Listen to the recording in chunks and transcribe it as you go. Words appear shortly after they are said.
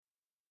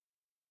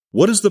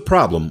What is the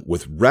problem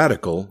with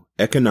radical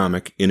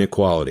economic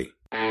inequality?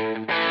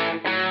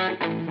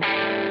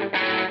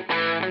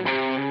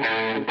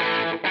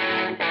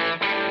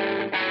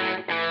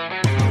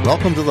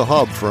 Welcome to the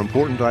Hub for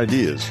Important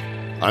Ideas.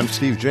 I'm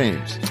Steve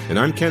James. And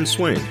I'm Ken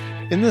Swain.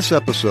 In this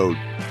episode,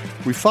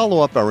 we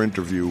follow up our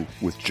interview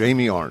with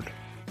Jamie Arndt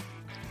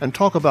and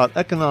talk about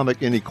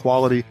economic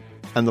inequality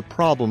and the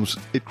problems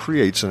it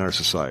creates in our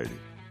society.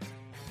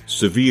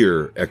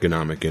 Severe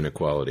economic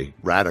inequality.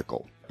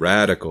 Radical.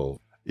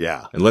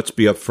 Yeah. And let's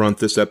be upfront,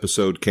 this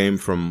episode came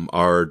from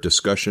our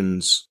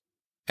discussions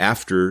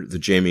after the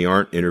Jamie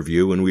Arndt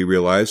interview, and we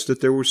realized that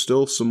there was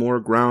still some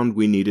more ground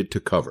we needed to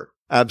cover.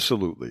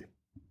 Absolutely.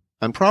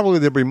 And probably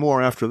there'll be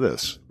more after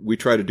this. We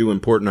try to do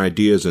important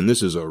ideas, and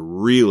this is a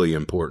really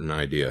important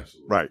idea.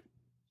 Right.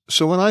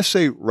 So when I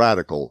say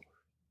radical,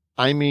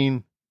 I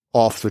mean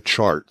off the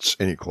charts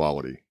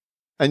inequality.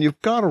 And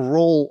you've got to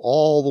roll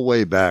all the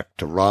way back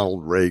to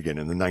Ronald Reagan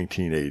in the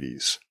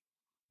 1980s.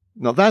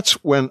 Now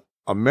that's when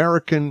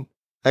American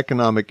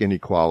economic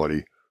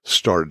inequality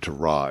started to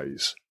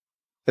rise.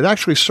 It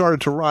actually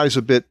started to rise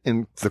a bit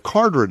in the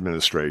Carter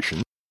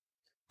administration.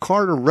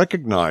 Carter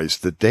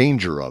recognized the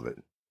danger of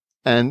it,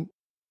 and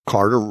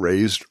Carter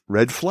raised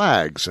red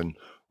flags and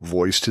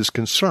voiced his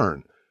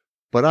concern.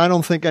 But I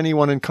don't think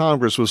anyone in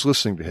Congress was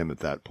listening to him at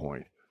that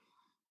point.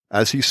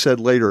 As he said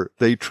later,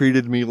 they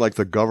treated me like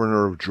the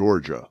governor of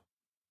Georgia,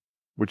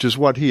 which is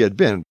what he had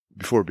been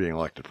before being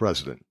elected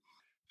president.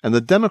 And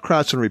the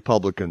Democrats and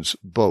Republicans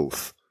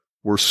both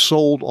were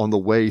sold on the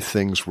way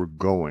things were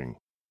going,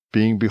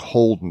 being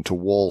beholden to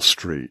Wall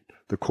Street,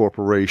 the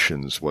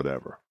corporations,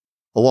 whatever.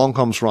 Along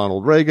comes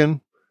Ronald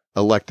Reagan,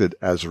 elected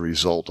as a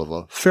result of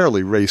a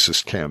fairly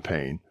racist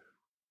campaign,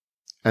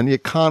 and the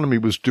economy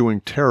was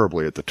doing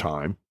terribly at the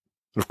time.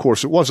 Of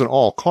course, it wasn't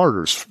all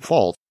Carter's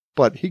fault,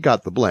 but he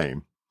got the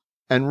blame.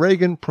 And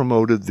Reagan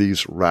promoted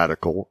these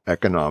radical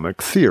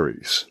economic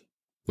theories.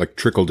 Like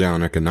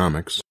trickle-down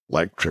economics.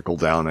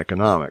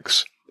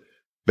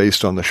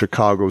 Based on the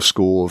Chicago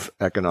School of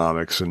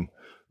Economics and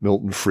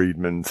Milton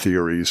Friedman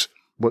theories.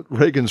 What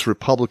Reagan's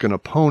Republican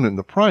opponent in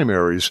the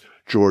primaries,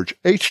 George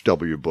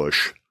H.W.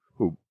 Bush,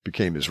 who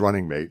became his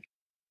running mate,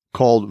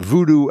 called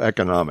voodoo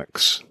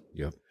economics.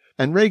 Yep.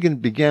 And Reagan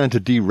began to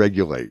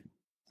deregulate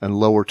and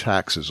lower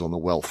taxes on the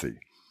wealthy.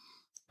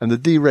 And the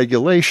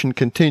deregulation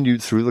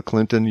continued through the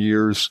Clinton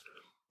years,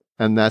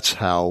 and that's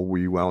how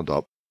we wound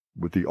up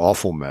with the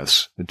awful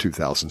mess in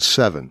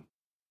 2007,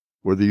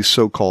 where these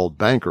so-called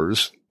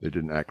bankers, they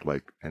didn't act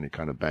like any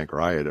kind of banker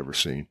I had ever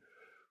seen,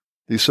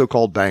 these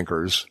so-called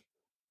bankers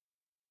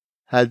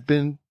had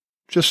been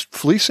just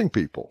fleecing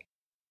people.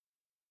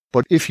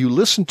 But if you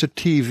listened to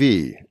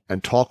TV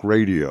and talk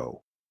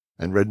radio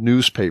and read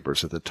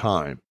newspapers at the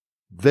time,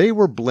 they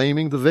were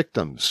blaming the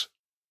victims.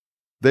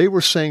 They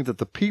were saying that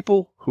the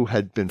people who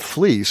had been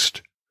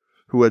fleeced,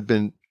 who had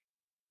been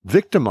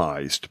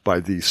victimized by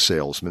these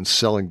salesmen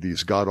selling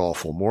these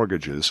god-awful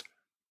mortgages,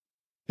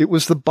 it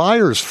was the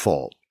buyer's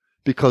fault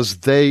because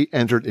they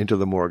entered into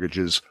the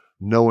mortgages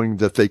knowing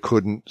that they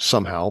couldn't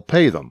somehow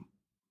pay them.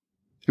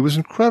 It was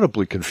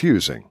incredibly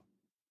confusing.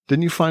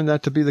 Didn't you find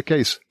that to be the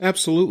case?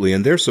 Absolutely.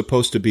 And they're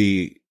supposed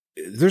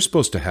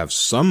to have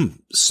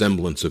some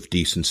semblance of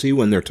decency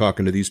when they're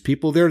talking to these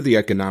people. They're the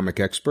economic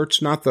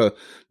experts, not the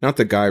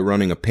guy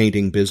running a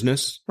painting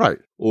business. Right.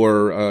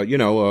 Or, a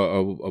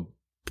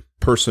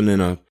person in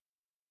a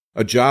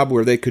job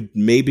where they could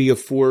maybe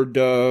afford,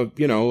 a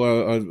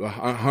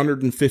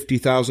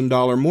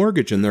 $150,000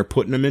 mortgage, and they're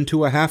putting them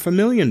into a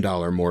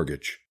 $500,000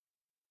 mortgage.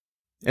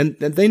 And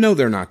they know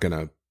they're not going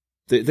to,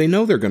 they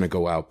know they're going to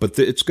go out, but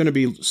it's going to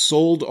be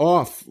sold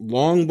off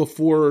long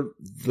before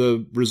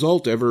the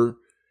result ever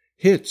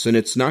hits. And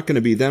it's not going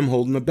to be them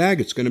holding the bag.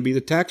 It's going to be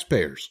the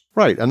taxpayers.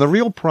 Right. And the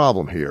real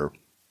problem here,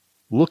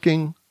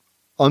 looking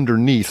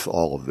underneath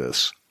all of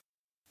this,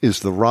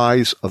 is the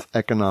rise of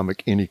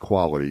economic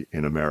inequality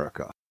in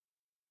America.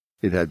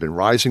 It had been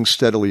rising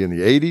steadily in the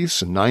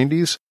 80s and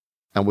 90s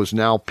and was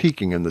now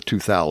peaking in the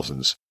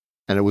 2000s.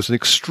 And it was an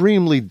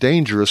extremely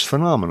dangerous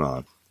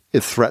phenomenon.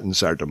 It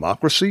threatens our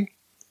democracy,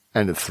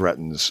 and it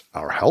threatens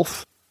our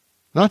health.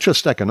 Not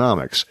just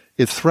economics,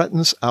 it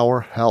threatens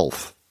our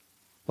health.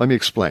 Let me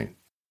explain.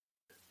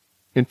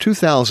 In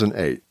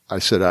 2008, I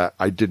said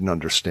I didn't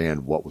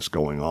understand what was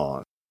going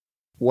on.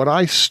 What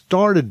I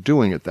started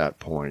doing at that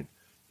point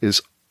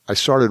is I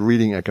started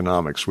reading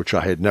economics, which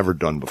I had never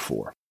done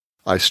before.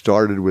 I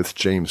started with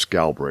James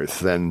Galbraith,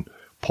 then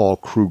Paul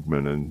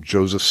Krugman and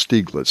Joseph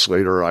Stiglitz.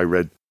 Later, I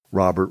read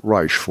Robert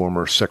Reich,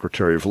 former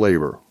Secretary of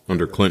Labor.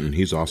 Under Clinton,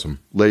 he's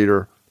awesome.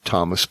 Later,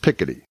 Thomas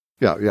Piketty.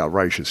 Yeah,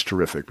 Reich is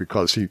terrific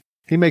because he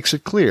makes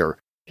it clear.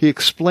 He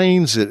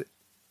explains it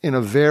in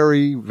a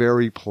very,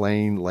 very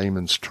plain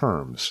layman's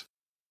terms.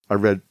 I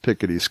read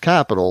Piketty's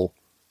Capital,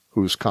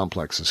 who's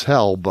complex as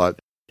hell,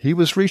 but he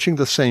was reaching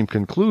the same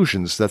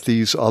conclusions that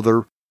these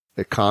other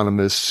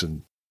economists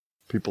and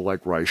people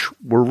like Reich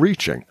were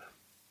reaching.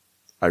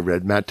 I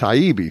read Matt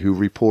Taibbi, who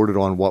reported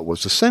on what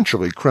was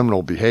essentially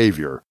criminal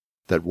behavior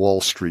that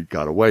Wall Street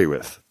got away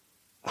with.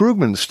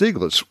 Krugman and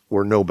Stiglitz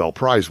were Nobel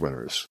Prize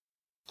winners.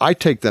 I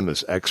take them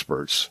as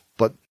experts,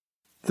 but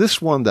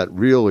this one that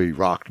really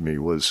rocked me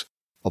was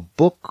a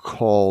book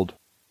called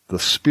The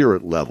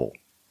Spirit Level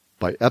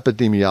by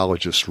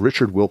epidemiologists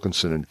Richard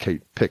Wilkinson and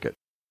Kate Pickett.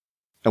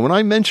 And when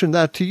I mentioned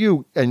that to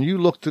you and you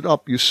looked it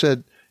up, you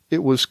said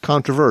it was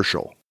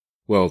controversial.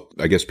 Well,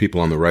 I guess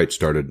people on the right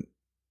started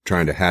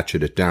trying to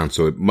hatchet it down,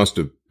 so it must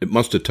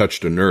have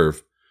touched a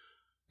nerve.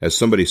 As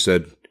somebody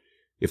said,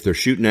 if they're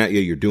shooting at you,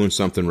 you're doing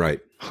something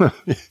right.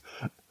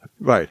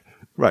 Right.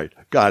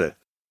 Got it.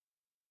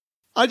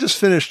 I just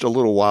finished a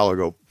little while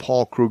ago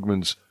Paul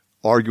Krugman's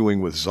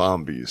Arguing with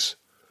Zombies,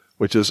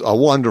 which is a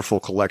wonderful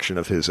collection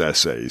of his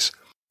essays,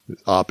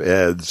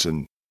 op-eds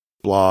and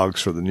blogs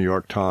for the New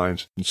York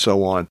Times and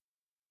so on.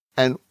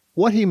 And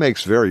what he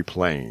makes very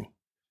plain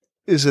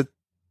is that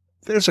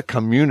there's a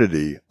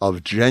community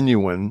of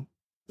genuine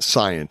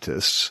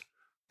scientists,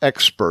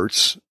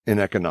 experts in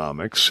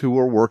economics who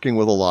are working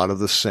with a lot of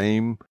the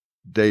same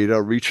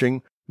data,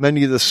 reaching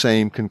many of the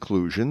same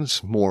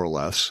conclusions, more or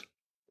less.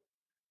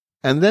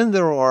 And then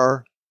there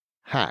are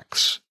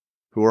hacks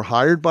who are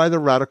hired by the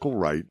radical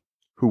right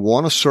who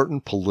want a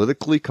certain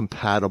politically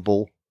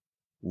compatible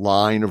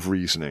line of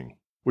reasoning,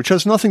 which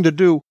has nothing to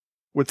do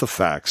with the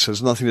facts,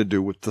 has nothing to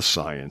do with the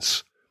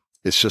science.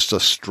 It's just a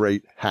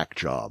straight hack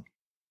job.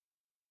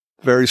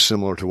 Very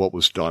similar to what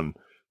was done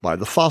by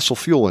the fossil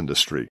fuel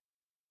industry,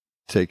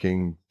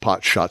 taking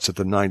pot shots at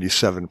the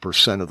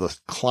 97% of the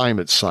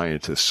climate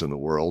scientists in the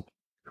world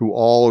who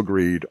all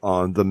agreed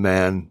on the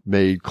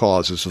man-made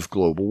causes of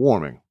global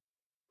warming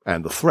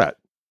and the threat.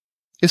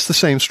 It's the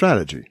same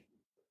strategy.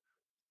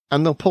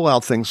 And they'll pull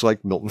out things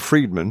like Milton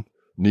Friedman,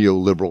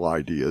 neoliberal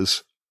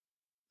ideas,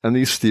 and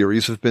these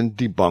theories have been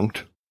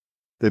debunked.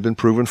 They've been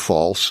proven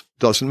false.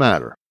 Doesn't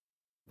matter.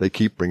 They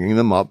keep bringing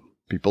them up.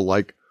 People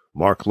like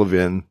Mark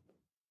Levin,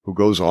 who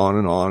goes on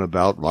and on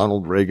about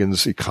Ronald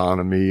Reagan's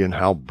economy and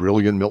how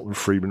brilliant Milton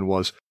Friedman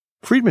was.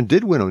 Friedman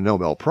did win a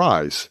Nobel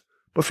Prize,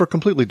 but for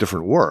completely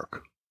different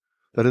work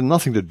that had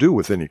nothing to do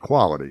with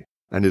inequality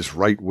and his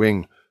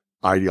right-wing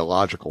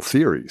ideological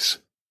theories.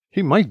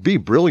 He might be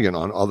brilliant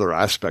on other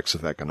aspects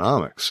of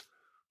economics,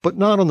 but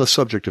not on the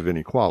subject of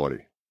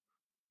inequality.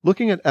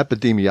 Looking at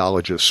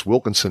epidemiologists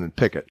Wilkinson and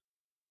Pickett,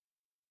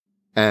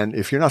 and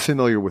if you're not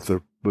familiar with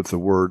the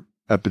word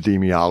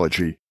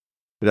epidemiology,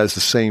 it has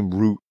the same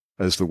root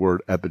as the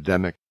word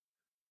epidemic.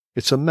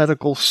 It's a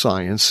medical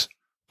science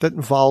that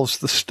involves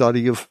the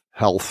study of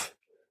health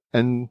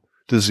and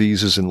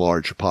diseases in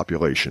large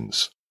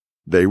populations.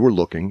 They were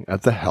looking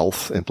at the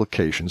health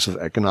implications of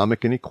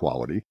economic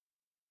inequality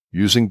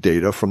using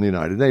data from the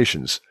United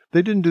Nations.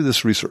 They didn't do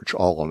this research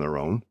all on their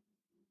own.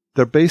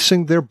 They're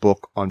basing their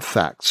book on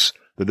facts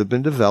that have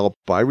been developed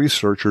by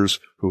researchers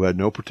who had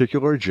no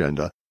particular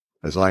agenda,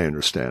 as I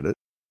understand it.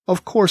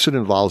 Of course it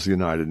involves the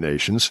United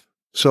Nations,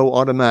 so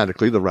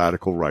automatically the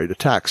radical right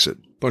attacks it.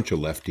 Bunch of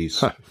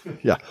lefties.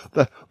 Yeah,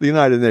 the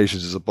United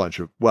Nations is a bunch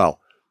of, well,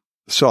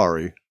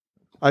 sorry,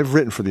 I've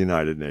written for the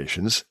United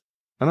Nations,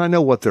 and I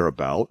know what they're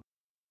about.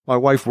 My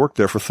wife worked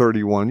there for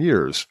 31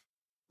 years.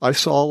 I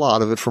saw a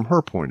lot of it from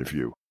her point of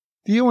view.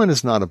 The UN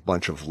is not a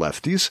bunch of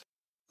lefties.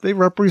 They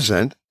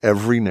represent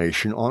every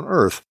nation on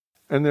Earth,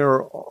 and there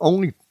are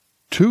only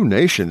two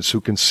nations who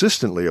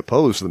consistently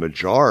oppose the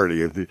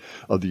majority of the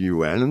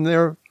UN, and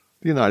they're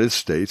the United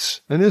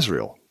States and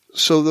Israel.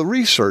 So the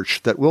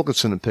research that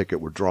Wilkinson and Pickett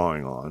were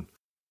drawing on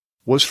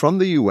was from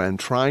the UN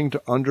trying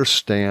to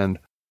understand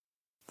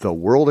the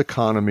world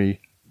economy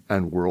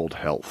and world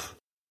health.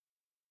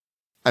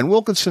 And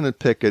Wilkinson and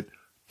Pickett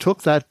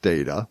took that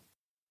data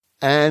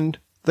and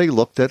they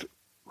looked at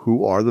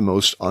who are the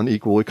most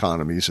unequal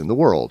economies in the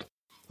world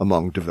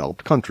among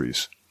developed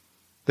countries.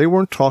 They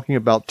weren't talking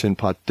about tin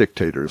pot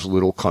dictators,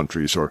 little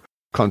countries, or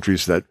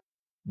countries that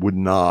would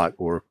not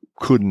or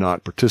could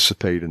not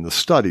participate in the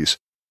studies.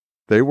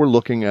 They were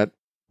looking at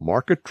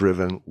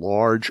market-driven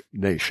large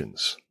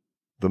nations.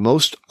 The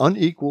most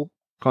unequal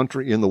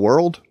country in the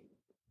world,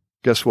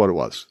 guess what it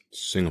was?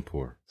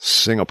 Singapore.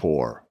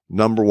 Singapore,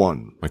 number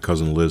one. My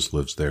cousin Liz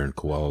lives there in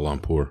Kuala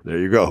Lumpur. There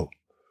you go.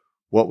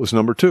 What was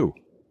number two?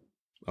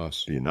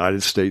 Us. The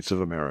United States of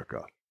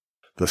America,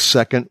 the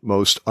second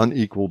most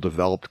unequal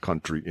developed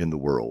country in the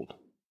world.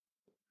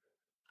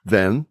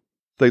 Then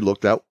they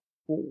looked at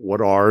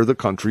what are the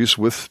countries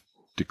with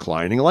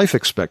declining life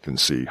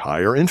expectancy,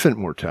 higher infant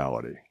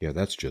mortality. Yeah,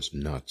 that's just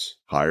nuts.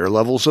 Higher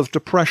levels of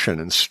depression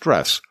and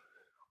stress.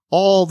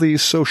 All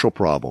these social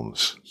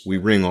problems. We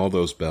ring all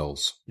those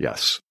bells.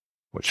 Yes.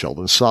 What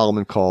Sheldon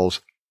Solomon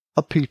calls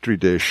a petri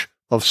dish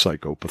of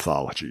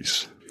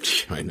psychopathologies.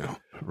 I know.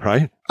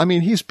 Right? I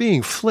mean, he's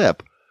being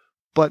flip,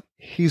 but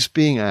he's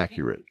being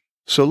accurate.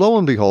 So lo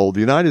and behold,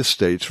 the United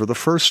States, for the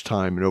first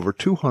time in over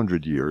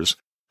 200 years,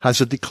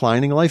 has a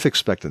declining life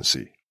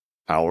expectancy.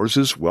 Ours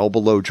is well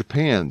below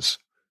Japan's.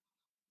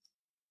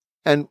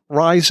 And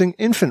rising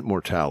infant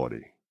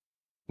mortality.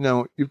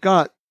 Now, you've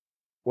got,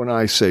 when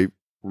I say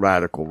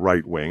radical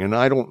right-wing, and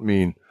I don't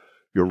mean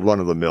your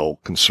run-of-the-mill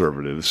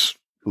conservatives,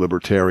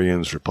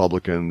 libertarians,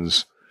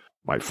 Republicans,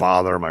 my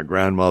father, my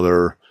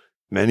grandmother,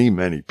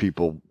 many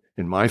people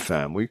in my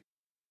family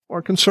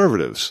are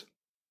conservatives.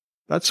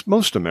 That's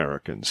most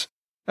Americans.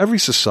 Every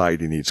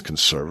society needs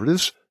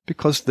conservatives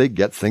because they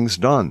get things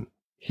done.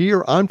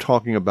 Here I'm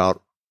talking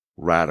about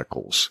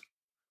radicals,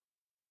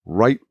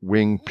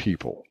 right-wing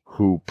people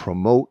who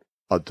promote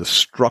a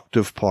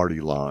destructive party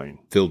line.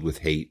 Filled with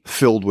hate.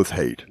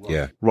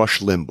 Yeah. Rush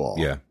Limbaugh.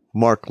 Yeah.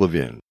 Mark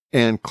Levin.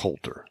 Ann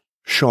Coulter.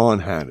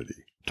 Sean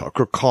Hannity.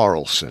 Tucker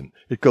Carlson.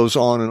 It goes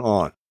on and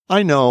on.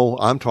 I know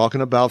I'm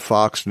talking about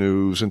Fox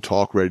News and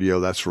talk radio.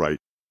 That's right.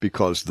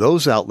 Because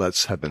those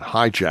outlets have been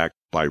hijacked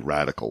by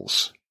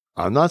radicals.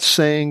 I'm not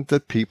saying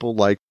that people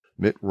like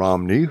Mitt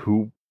Romney,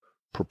 who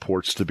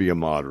purports to be a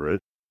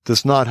moderate,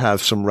 does not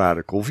have some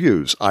radical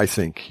views. I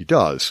think he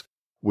does,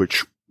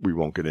 which we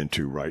won't get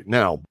into right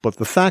now. But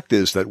the fact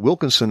is that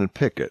Wilkinson and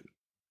Pickett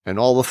and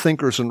all the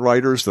thinkers and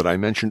writers that I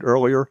mentioned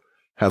earlier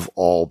have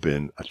all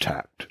been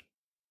attacked.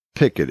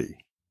 Piketty,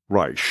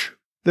 Reich,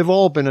 they've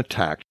all been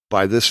attacked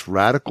by this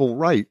radical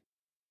right.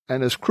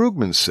 And as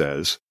Krugman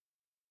says,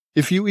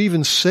 if you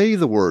even say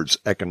the words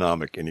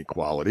economic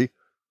inequality,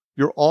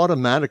 you're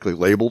automatically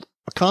labeled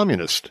a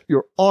communist.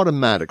 You're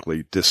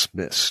automatically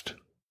dismissed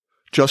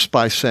just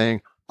by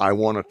saying, I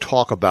want to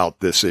talk about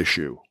this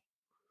issue.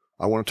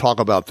 I want to talk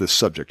about this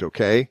subject,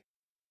 okay?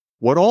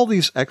 What all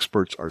these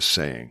experts are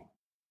saying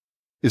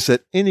is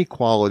that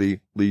inequality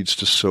leads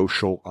to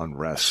social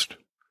unrest.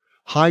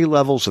 High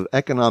levels of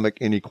economic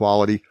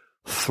inequality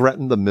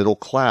threaten the middle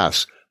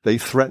class. They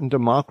threaten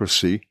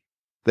democracy.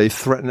 They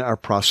threaten our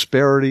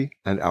prosperity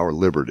and our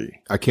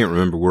liberty. I can't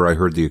remember where I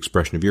heard the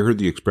expression. Have you heard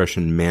the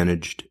expression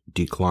managed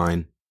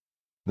decline?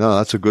 No,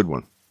 that's a good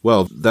one.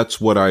 Well, that's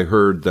what I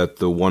heard that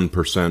the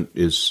 1%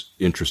 is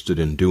interested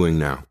in doing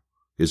now.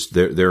 Is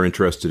they're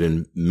interested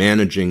in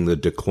managing the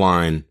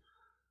decline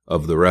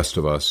of the rest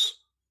of us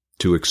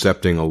to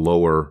accepting a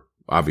lower,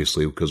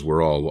 obviously, because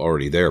we're all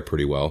already there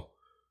pretty well,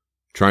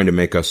 trying to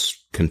make us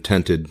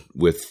contented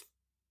with,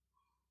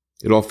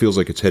 it all feels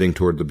like it's heading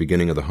toward the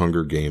beginning of the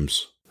Hunger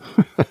Games.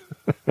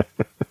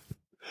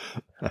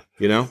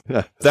 You know?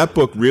 Yeah. That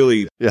book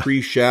really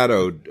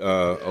pre-shadowed,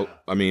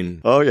 I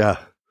mean... Oh, yeah.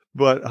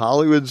 But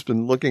Hollywood's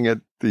been looking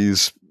at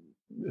this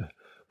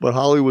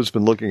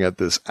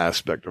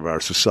aspect of our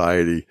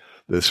society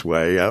this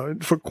way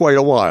for quite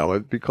a while,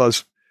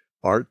 because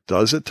art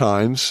does at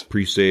times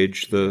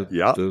presage there's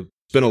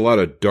been a lot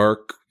of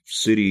dark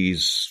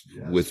cities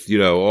with,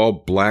 all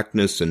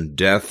blackness and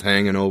death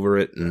hanging over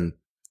it. And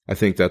I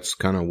think that's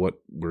kind of what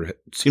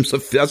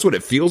that's what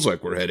it feels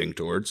like we're heading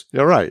towards.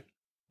 You're right.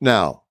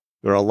 Now,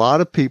 there are a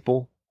lot of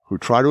people who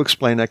try to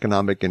explain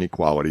economic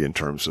inequality in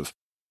terms of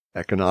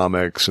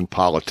economics and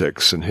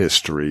politics and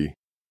history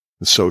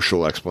and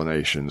social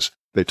explanations.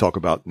 They talk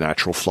about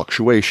natural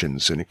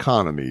fluctuations in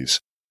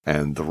economies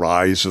and the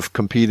rise of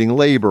competing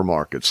labor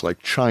markets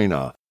like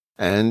China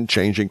and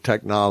changing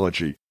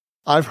technology.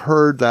 I've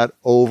heard that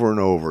over and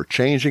over.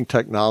 Changing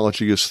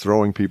technology is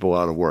throwing people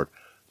out of work.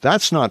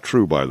 That's not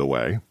true, by the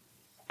way,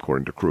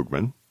 according to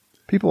Krugman.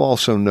 People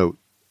also note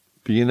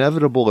the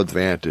inevitable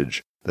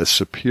advantage that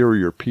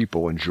superior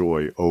people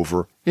enjoy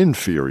over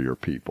inferior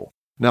people.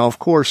 Now, of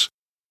course,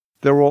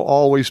 there will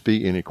always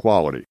be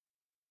inequality.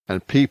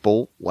 And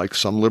people, like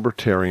some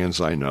libertarians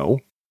I know,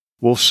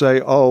 will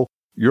say, oh,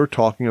 you're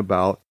talking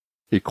about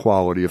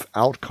equality of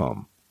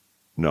outcome.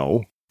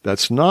 No,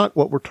 that's not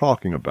what we're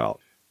talking about.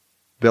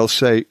 They'll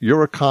say,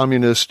 you're a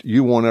communist,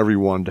 you want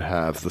everyone to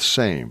have the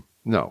same.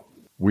 No,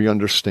 we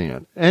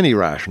understand. Any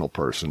rational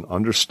person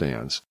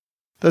understands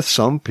that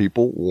some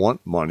people want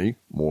money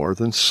more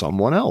than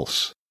someone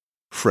else.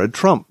 Fred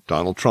Trump,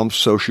 Donald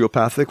Trump's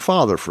sociopathic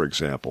father, for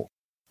example,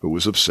 who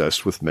was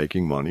obsessed with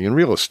making money in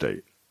real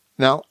estate.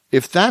 Now,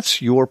 if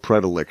that's your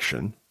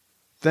predilection,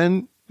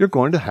 then you're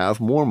going to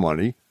have more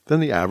money than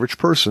the average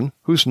person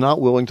who's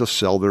not willing to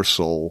sell their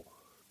soul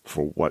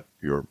for what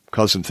your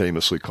cousin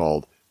famously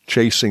called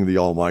chasing the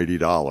almighty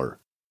dollar.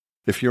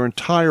 If your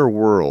entire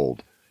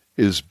world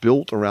is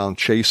built around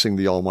chasing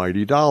the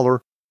almighty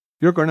dollar,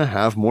 you're going to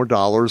have more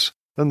dollars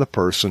than the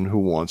person who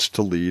wants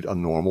to lead a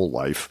normal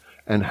life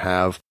and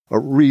have a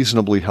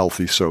reasonably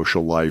healthy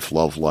social life,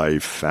 love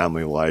life,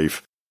 family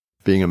life,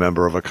 being a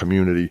member of a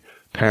community,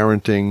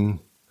 parenting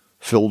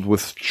filled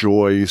with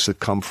joys that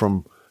come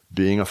from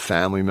being a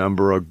family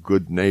member, a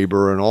good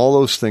neighbor, and all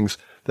those things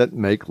that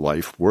make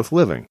life worth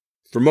living.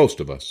 For most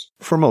of us.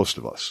 For most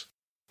of us.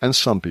 And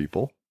some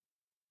people,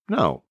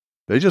 no,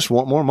 they just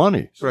want more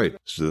money. Right.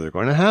 So they're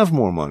going to have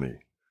more money.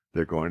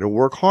 They're going to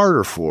work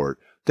harder for it.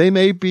 They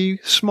may be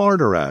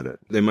smarter at it.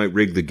 They might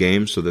rig the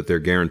game so that they're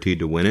guaranteed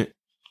to win it.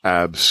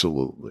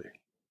 Absolutely.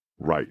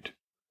 Right.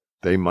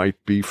 They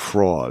might be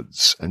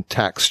frauds and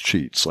tax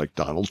cheats like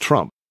Donald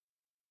Trump.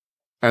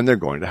 And they're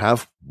going to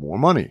have more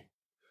money.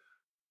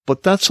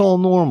 But that's all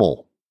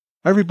normal.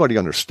 Everybody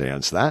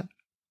understands that.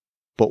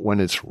 But when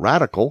it's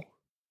radical,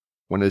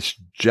 when it's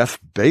Jeff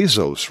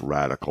Bezos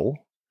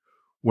radical,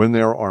 when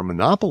there are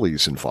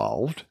monopolies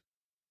involved,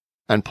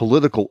 and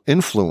political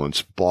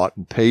influence bought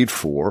and paid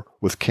for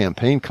with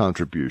campaign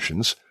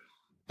contributions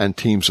and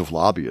teams of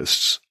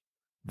lobbyists,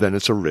 then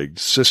it's a rigged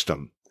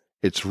system.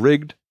 It's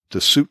rigged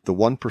to suit the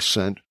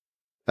 1%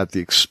 at the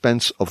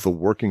expense of the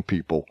working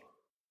people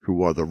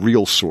who are the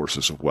real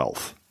sources of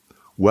wealth.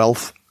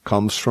 Wealth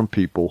comes from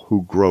people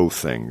who grow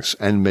things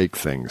and make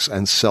things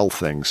and sell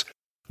things,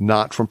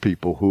 not from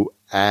people who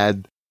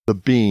add the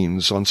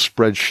beans on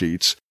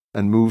spreadsheets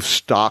and move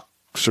stock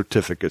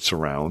certificates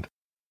around.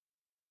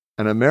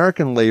 And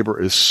American labor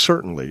is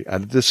certainly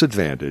at a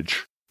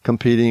disadvantage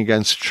competing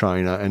against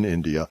China and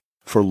India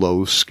for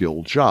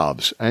low-skilled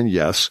jobs. And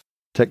yes,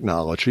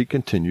 technology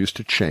continues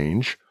to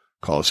change,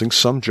 causing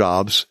some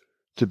jobs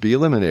to be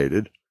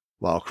eliminated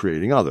while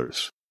creating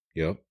others.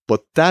 Yep.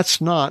 But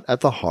that's not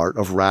at the heart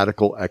of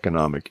radical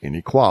economic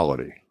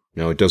inequality.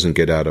 No, it doesn't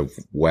get out of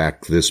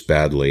whack this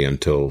badly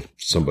until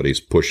somebody's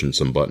pushing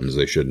some buttons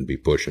they shouldn't be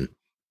pushing.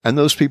 And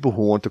those people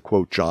who want to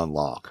quote John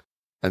Locke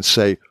and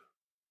say,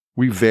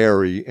 we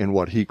vary in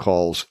what he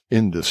calls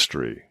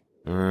industry.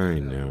 I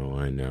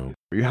know.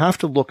 You have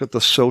to look at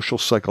the social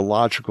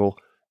psychological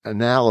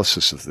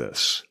analysis of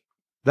this.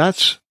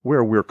 That's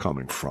where we're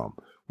coming from.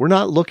 We're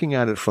not looking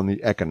at it from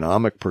the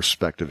economic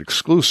perspective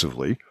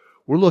exclusively.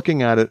 We're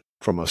looking at it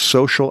from a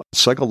social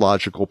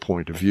psychological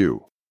point of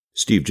view.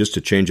 Steve, just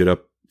to change it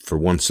up for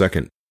 1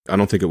 second, I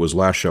don't think it was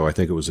last show. I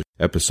think it was an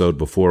episode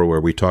before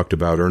where we talked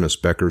about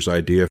Ernest Becker's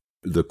idea,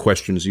 the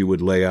questions you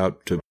would lay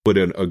out to put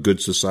in a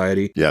good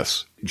society.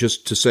 Yes.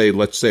 Just to say,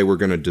 let's say we're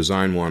going to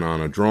design one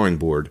on a drawing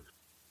board.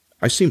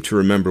 I seem to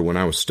remember when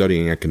I was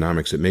studying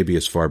economics, it may be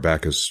as far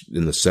back as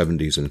in the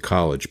 70s in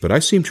college, but I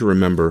seem to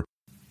remember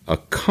a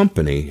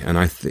company, and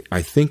I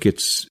think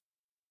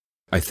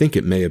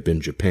it may have been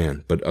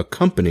Japan, but a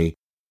company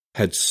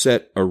had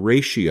set a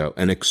ratio,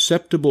 an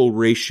acceptable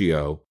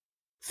ratio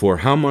for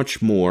how much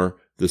more,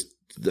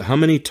 how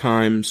many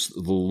times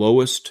the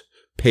lowest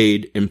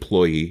paid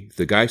employee,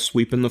 the guy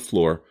sweeping the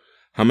floor,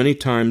 how many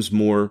times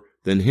more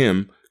than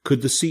him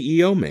could the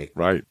CEO make?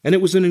 Right. And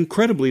it was an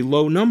incredibly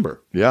low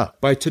number. Yeah.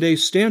 By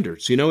today's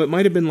standards. You know, it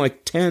might have been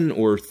like 10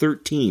 or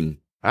 13.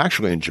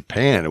 Actually, in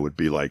Japan, it would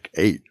be like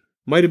 8.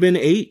 Might have been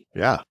 8.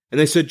 Yeah. And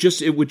they said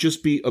it would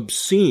just be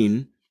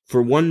obscene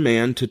for one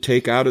man to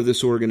take out of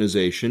this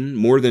organization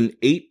more than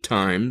 8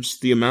 times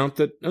the amount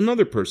that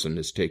another person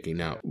is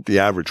taking out. The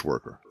average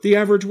worker. The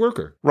average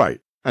worker.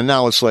 Right. And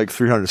now it's like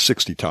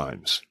 360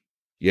 times.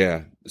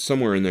 Yeah.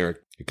 Somewhere in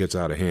there, it gets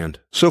out of hand.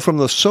 So from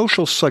the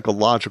social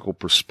psychological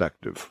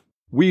perspective,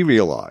 we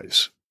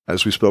realize,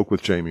 as we spoke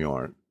with Jamie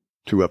Arndt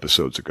 2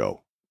 episodes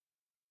ago,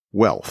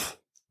 wealth,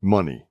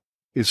 money,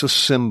 is a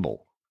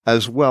symbol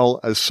as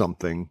well as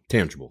something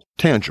tangible.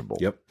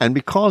 Yep. And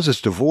because it's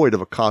devoid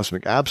of a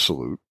cosmic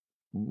absolute,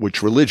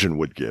 which religion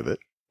would give it,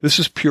 this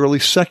is purely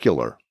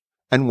secular,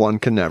 and one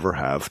can never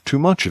have too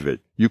much of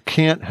it. You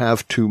can't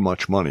have too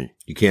much money.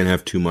 You can't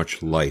have too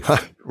much life.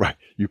 Right.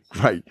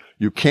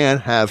 You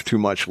can't have too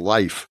much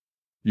life.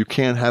 You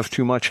can't have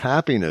too much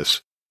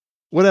happiness.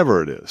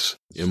 Whatever it is.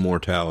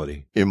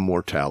 Immortality.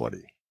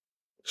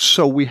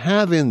 So we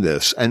have in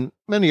this, and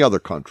many other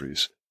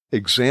countries,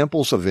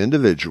 examples of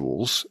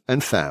individuals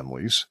and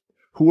families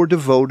who are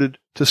devoted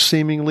to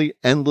seemingly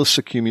endless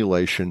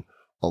accumulation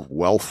of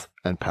wealth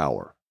and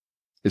power.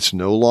 It's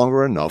no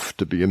longer enough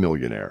to be a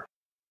millionaire.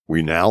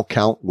 We now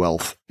count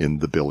wealth in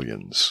the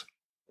billions.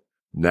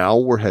 Now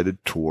we're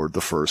headed toward the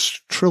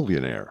first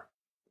trillionaire.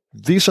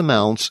 These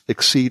amounts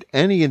exceed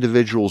any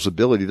individual's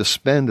ability to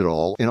spend it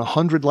all in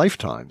 100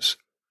 lifetimes.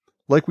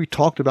 Like we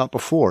talked about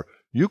before,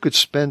 you could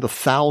spend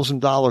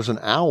 $1,000 an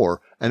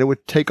hour and it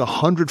would take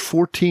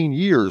 114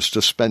 years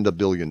to spend $1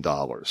 billion.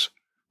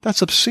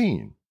 That's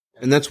obscene.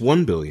 And that's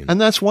 1 billion. And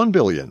that's 1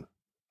 billion.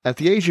 At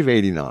the age of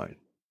 89,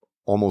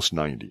 almost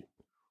 90,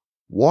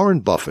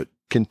 Warren Buffett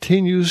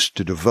continues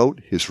to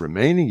devote his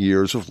remaining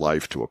years of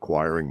life to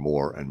acquiring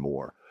more and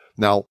more.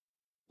 Now,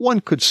 one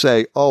could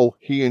say, oh,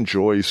 he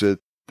enjoys it.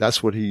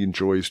 That's what he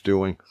enjoys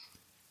doing.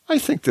 I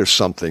think there's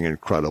something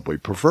incredibly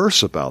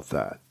perverse about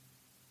that.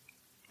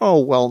 Oh,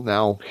 well,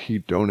 now he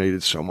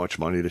donated so much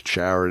money to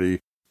charity.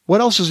 What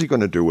else is he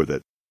going to do with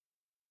it?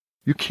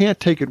 You can't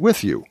take it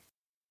with you.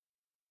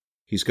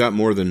 He's got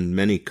more than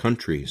many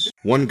countries.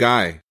 One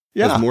guy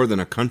has more than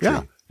a country.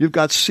 Yeah. You've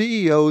got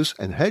CEOs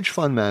and hedge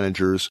fund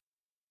managers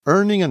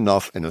earning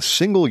enough in a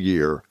single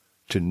year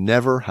to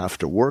never have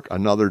to work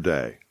another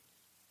day.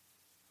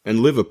 And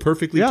live a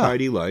perfectly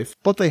tidy life.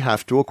 But they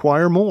have to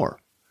acquire more.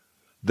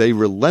 They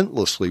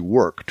relentlessly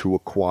work to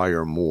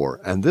acquire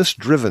more. And this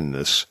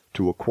drivenness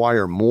to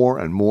acquire more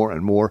and more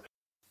and more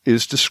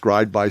is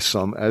described by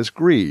some as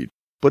greed.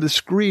 But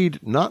it's greed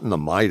not in the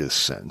Midas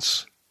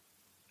sense.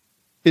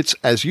 It's,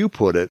 as you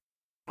put it,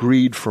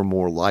 greed for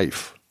more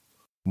life,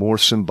 more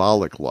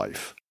symbolic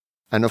life.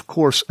 And of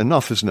course,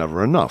 enough is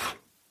never enough.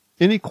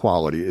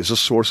 Inequality is a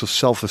source of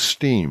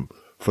self-esteem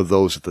for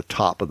those at the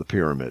top of the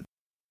pyramid.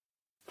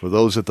 For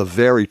those at the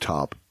very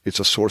top, it's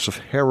a source of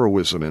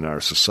heroism in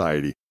our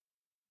society.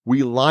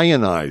 We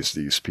lionize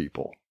these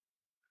people.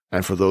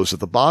 And for those at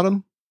the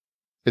bottom,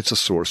 it's a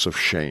source of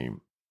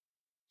shame.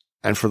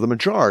 And for the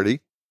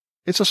majority,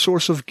 it's a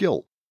source of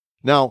guilt.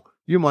 Now,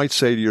 you might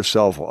say to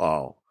yourself,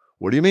 oh,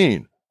 what do you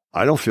mean?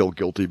 I don't feel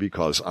guilty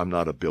because I'm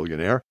not a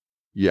billionaire.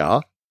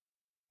 Yeah,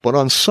 But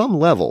on some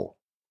level,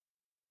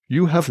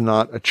 you have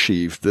not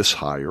achieved this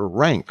higher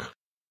rank.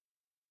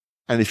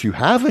 And if you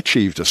have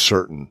achieved a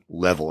certain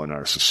level in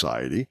our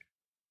society,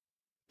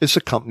 it's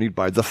accompanied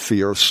by the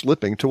fear of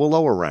slipping to a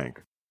lower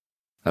rank.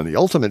 And the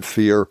ultimate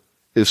fear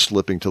is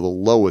slipping to the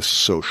lowest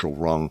social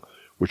rung,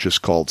 which is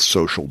called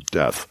social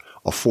death,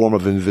 a form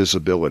of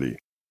invisibility,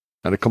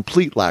 and a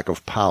complete lack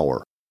of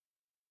power.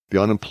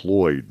 The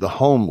unemployed, the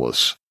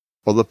homeless,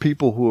 or the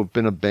people who have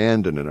been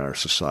abandoned in our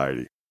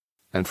society.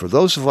 And for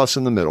those of us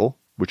in the middle,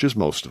 which is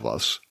most of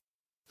us,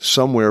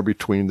 somewhere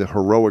between the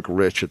heroic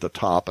rich at the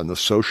top and the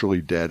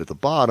socially dead at the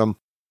bottom,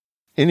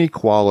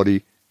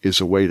 inequality is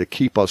a way to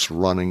keep us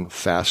running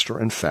faster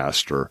and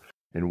faster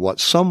in what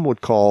some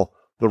would call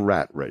the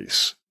rat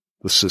race.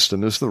 The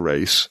system is the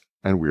race,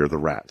 and we're the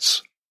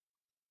rats.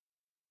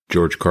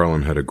 George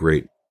Carlin had a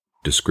great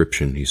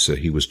description. He said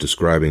he was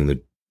describing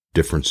the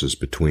differences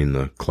between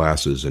the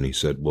classes, and he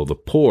said, well, the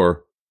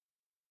poor,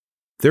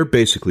 they're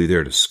basically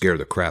there to scare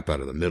the crap out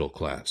of the middle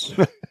class.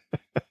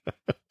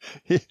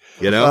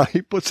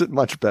 He puts it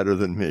much better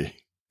than me.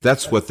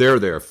 That's what they're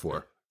there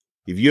for.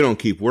 If you don't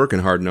keep working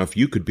hard enough,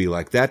 you could be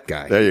like that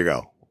guy. There you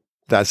go.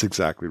 That's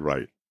exactly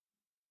right.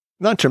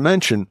 Not to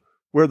mention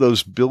where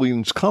those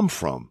billions come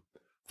from.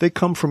 They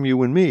come from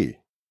you and me,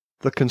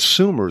 the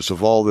consumers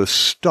of all this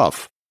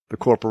stuff the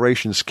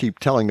corporations keep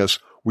telling us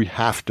we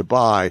have to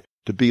buy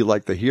to be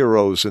like the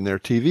heroes in their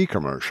TV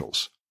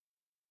commercials.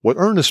 What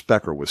Ernest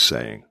Becker was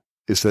saying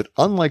is that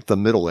unlike the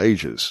Middle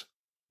Ages,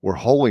 where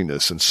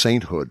holiness and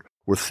sainthood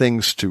were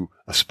things to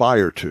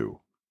aspire to,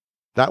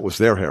 that was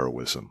their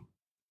heroism.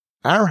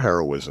 Our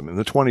heroism in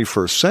the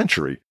 21st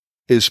century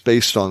is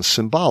based on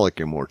symbolic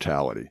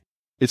immortality.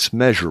 It's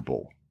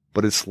measurable,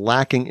 but it's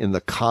lacking in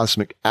the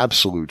cosmic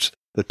absolutes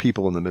that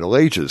people in the Middle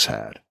Ages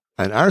had.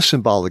 And our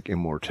symbolic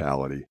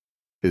immortality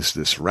is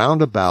this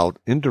roundabout,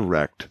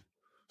 indirect,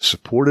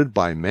 supported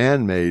by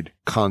man-made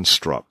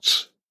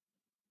constructs.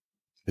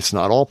 It's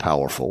not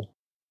all-powerful.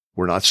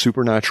 We're not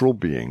supernatural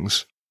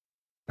beings.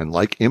 And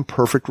like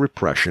imperfect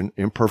repression,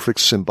 imperfect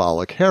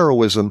symbolic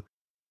heroism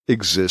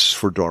exists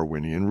for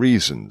Darwinian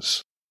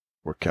reasons.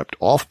 We're kept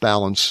off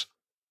balance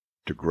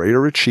to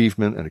greater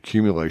achievement and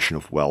accumulation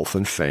of wealth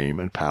and fame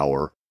and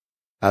power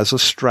as a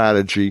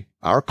strategy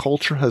our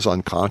culture has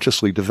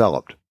unconsciously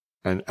developed,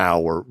 and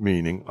our,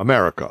 meaning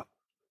America,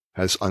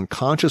 has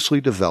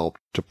unconsciously developed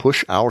to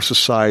push our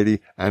society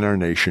and our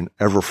nation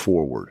ever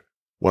forward,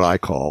 what I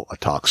call a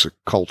toxic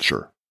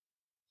culture.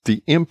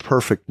 The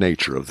imperfect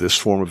nature of this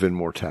form of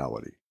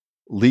immortality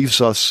leaves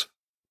us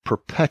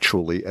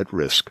perpetually at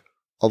risk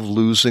of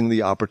losing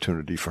the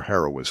opportunity for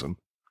heroism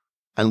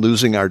and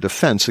losing our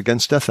defense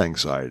against death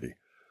anxiety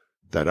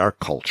that our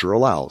culture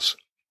allows.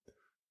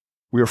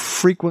 We are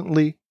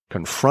frequently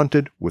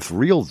confronted with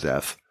real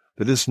death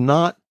that is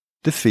not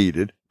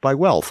defeated by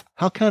wealth.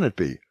 How can it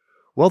be?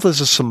 Wealth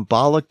is a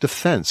symbolic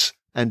defense,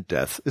 and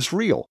death is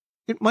real.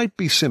 It might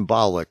be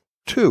symbolic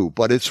too,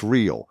 but it's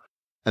real.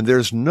 And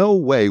there's no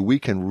way we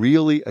can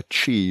really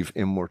achieve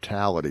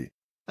immortality.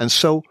 And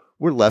so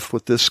we're left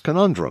with this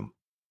conundrum.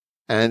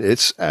 And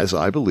it's, as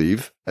I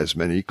believe, as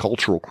many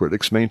cultural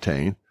critics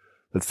maintain,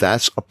 that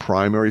that's a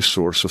primary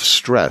source of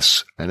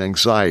stress and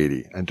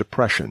anxiety and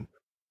depression,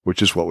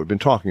 which is what we've been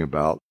talking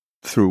about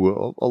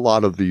through a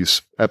lot of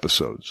these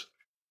episodes.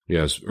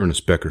 Yes,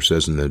 Ernest Becker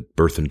says in The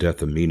Birth and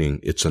Death of Meaning,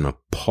 it's an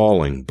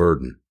appalling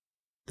burden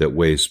that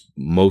weighs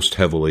most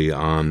heavily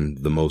on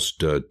the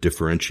most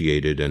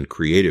differentiated and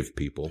creative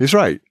people. He's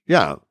right.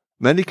 Yeah.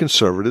 Many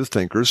conservative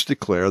thinkers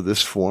declare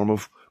this form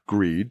of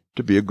greed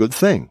to be a good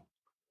thing.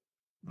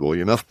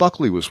 William F.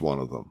 Buckley was one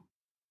of them.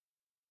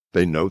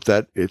 They note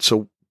that it's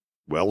a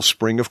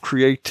wellspring of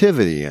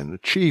creativity and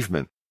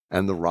achievement,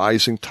 and the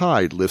rising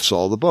tide lifts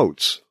all the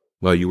boats.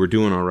 Well, you were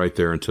doing all right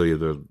there until you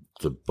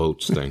the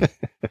boats thing.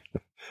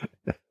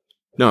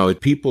 No,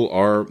 people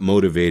are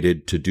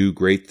motivated to do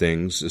great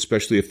things,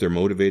 especially if they're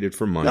motivated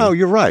for money. No,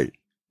 you're right.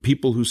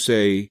 People who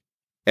say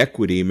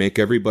equity make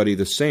everybody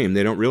the same,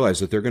 they don't realize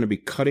that they're going to be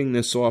cutting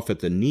this off at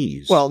the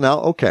knees. Well,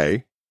 now,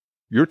 okay,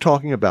 you're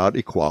talking about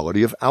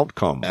equality of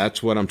outcome.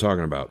 That's what I'm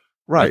talking about.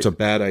 Right. That's a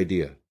bad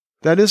idea.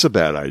 That is a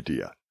bad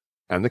idea.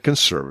 And the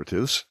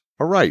conservatives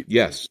are right.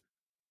 Yes.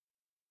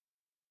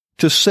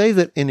 To say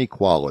that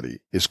inequality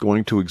is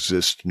going to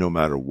exist no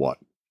matter what,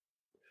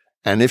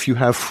 and if you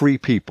have free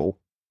people,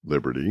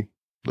 liberty,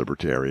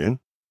 libertarian,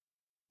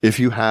 if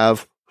you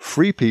have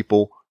free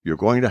people, you're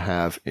going to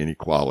have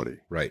inequality.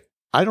 Right.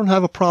 I don't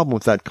have a problem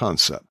with that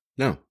concept.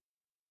 No.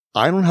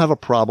 I don't have a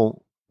problem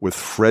with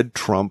Fred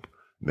Trump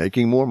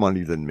making more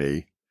money than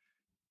me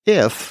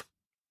if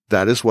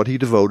that is what he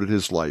devoted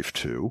his life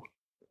to,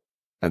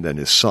 and then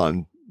his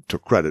son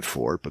took credit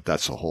for it, but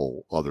that's a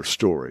whole other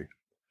story.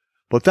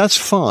 But that's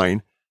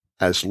fine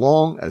as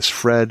long as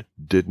Fred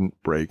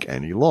didn't break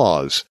any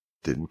laws,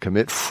 didn't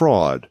commit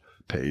fraud,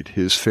 paid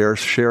his fair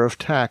share of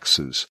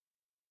taxes.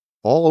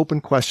 All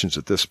open questions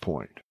at this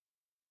point.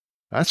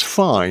 That's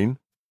fine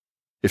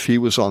if he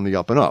was on the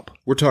up and up.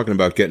 We're talking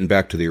about getting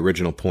back to the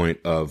original point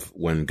of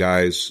when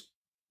guys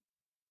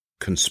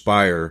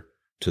conspire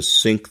to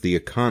sink the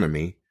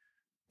economy,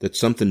 that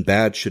something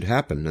bad should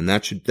happen, and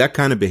that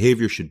kind of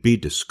behavior should be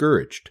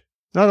discouraged.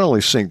 Not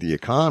only sink the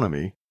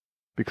economy,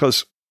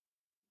 because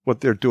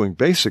what they're doing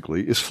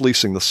basically is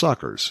fleecing the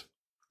suckers.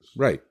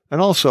 Right. And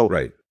also,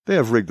 Right. they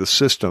have rigged the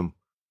system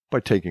by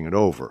taking it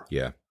over.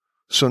 Yeah.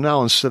 So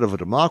now instead of a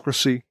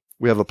democracy,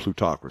 we have a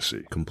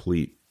plutocracy.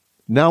 Complete.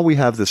 Now we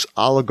have this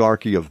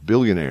oligarchy of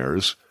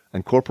billionaires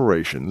and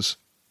corporations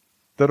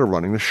that are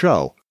running the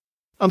show.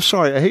 I'm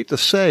sorry, I hate to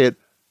say it,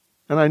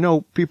 and I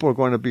know people are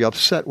going to be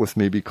upset with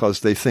me because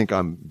they think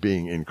I'm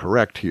being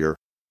incorrect here,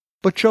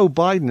 but Joe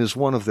Biden is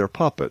one of their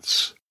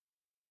puppets.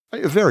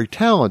 A very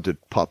talented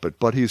puppet,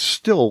 but he's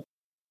still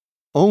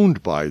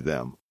owned by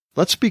them.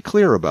 Let's be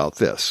clear about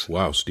this.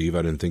 Wow, Steve,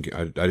 I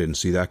didn't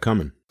see that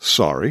coming.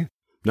 Sorry.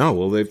 No,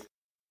 well,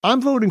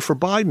 I'm voting for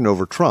Biden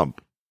over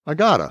Trump. I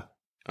gotta.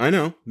 I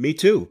know, me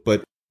too,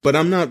 but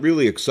I'm not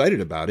really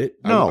excited about it.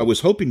 No. I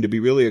was hoping to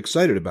be really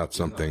excited about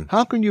something.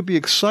 How can you be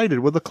excited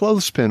with a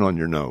clothespin on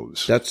your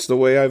nose? That's the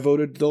way I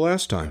voted the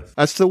last time.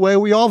 That's the way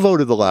we all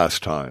voted the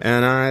last time.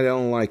 And I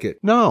don't like it.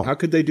 No. How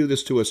could they do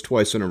this to us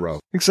twice in a row?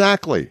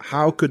 Exactly.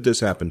 How could this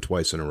happen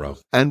twice in a row?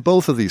 And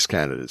both of these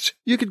candidates,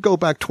 you could go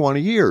back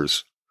 20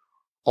 years.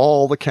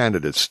 All the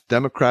candidates,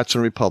 Democrats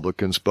and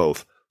Republicans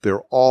both,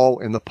 they're all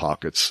in the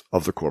pockets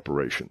of the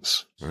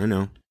corporations. I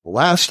know.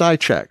 Last I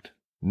checked,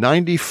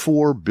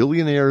 94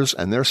 billionaires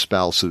and their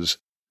spouses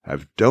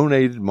have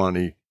donated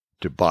money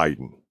to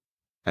Biden,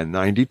 and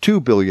 92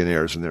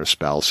 billionaires and their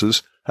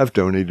spouses have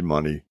donated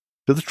money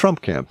to the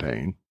Trump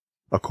campaign,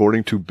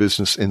 according to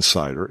Business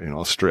Insider in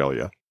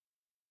Australia.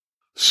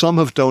 Some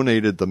have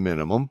donated the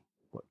minimum,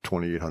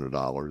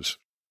 $2,800,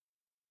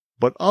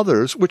 but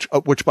others, which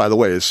by the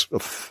way is a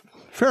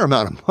fair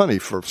amount of money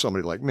for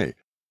somebody like me,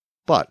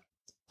 but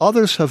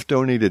others have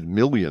donated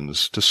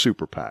millions to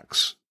super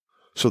PACs.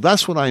 So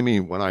that's what I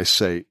mean when I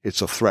say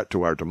it's a threat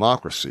to our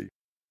democracy,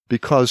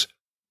 because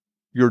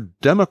your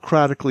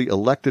democratically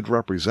elected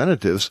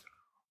representatives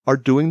are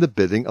doing the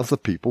bidding of the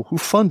people who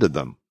funded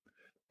them.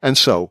 And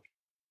so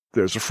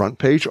there's a front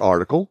page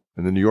article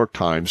in the New York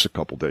Times a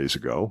couple days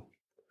ago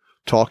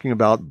talking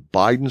about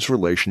Biden's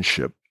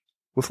relationship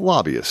with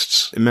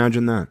lobbyists.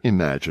 Imagine that.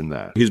 Imagine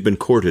that. He's been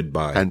courted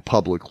by. And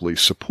publicly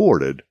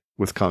supported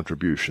with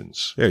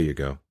contributions. There you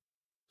go.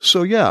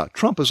 So yeah,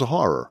 Trump is a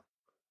horror.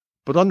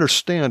 But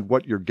understand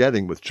what you're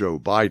getting with Joe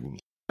Biden,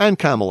 and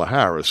Kamala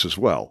Harris as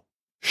well.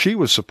 She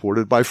was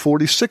supported by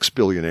 46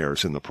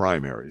 billionaires in the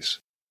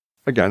primaries.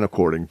 Again,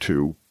 according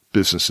to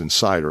Business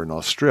Insider in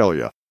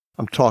Australia.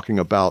 I'm talking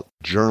about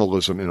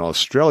journalism in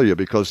Australia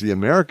because the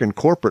American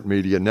corporate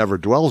media never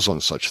dwells on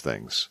such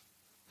things.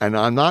 And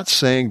I'm not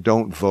saying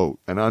don't vote,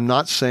 and I'm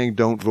not saying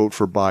don't vote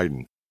for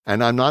Biden,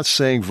 and I'm not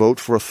saying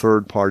vote for a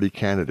third-party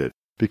candidate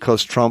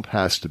because Trump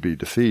has to be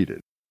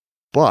defeated.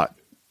 But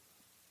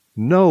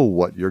know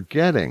what you're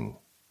getting,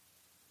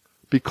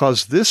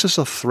 because this is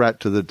a threat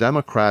to the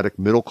democratic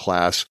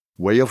middle-class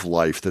way of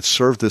life that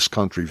served this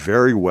country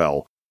very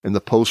well in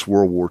the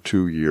post-World War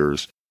II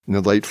years, in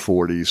the late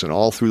 40s and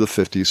all through the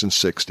 50s and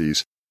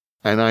 60s.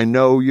 And I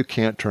know you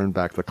can't turn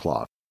back the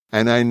clock,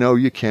 and I know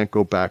you can't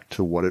go back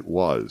to what it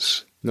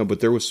was. No,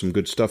 but there was some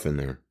good stuff in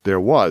there. There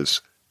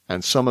was,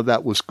 and some of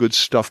that was good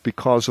stuff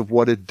because of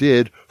what it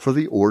did for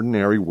the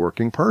ordinary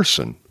working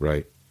person.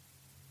 Right.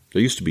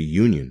 There used to be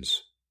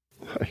unions.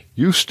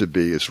 Used to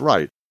be is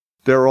right.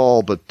 They're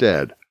all but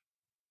dead.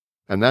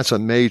 And that's a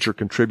major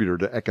contributor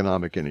to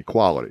economic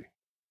inequality.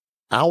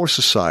 Our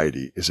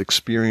society is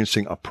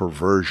experiencing a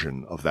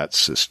perversion of that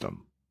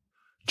system.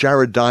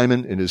 Jared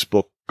Diamond, in his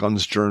book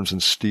Guns, Germs,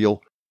 and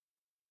Steel,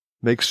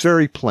 makes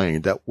very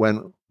plain that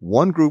when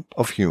one group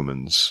of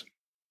humans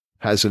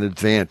has an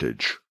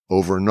advantage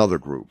over another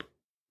group,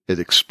 it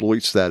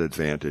exploits that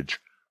advantage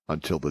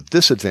until the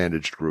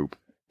disadvantaged group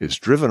is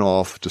driven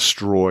off,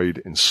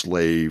 destroyed,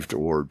 enslaved,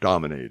 or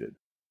dominated.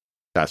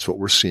 That's what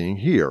we're seeing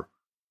here.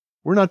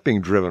 We're not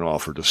being driven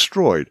off or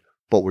destroyed,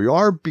 but we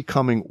are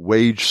becoming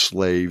wage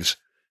slaves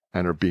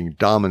and are being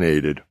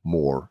dominated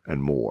more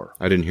and more.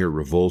 I didn't hear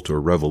revolt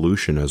or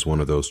revolution as one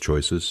of those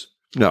choices.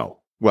 No.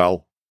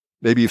 Well,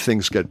 maybe if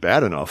things get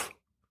bad enough.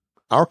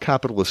 Our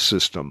capitalist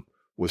system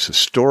was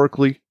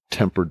historically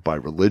tempered by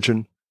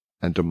religion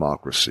and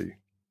democracy.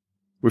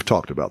 We've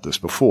talked about this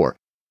before.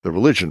 The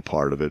religion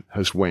part of it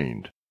has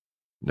waned.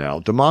 Now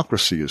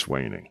democracy is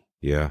waning.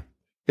 Yeah.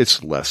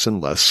 It's less and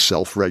less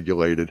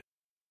self-regulated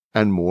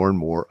and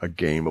more a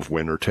game of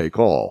winner take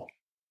all,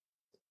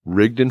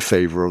 rigged in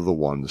favor of the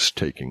ones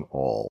taking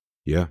all.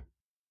 Yeah.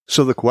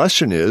 So the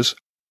question is,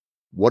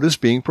 what is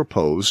being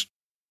proposed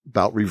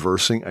about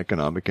reversing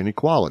economic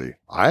inequality?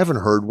 I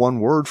haven't heard one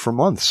word for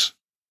months.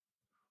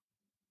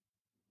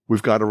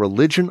 We've got a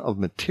religion of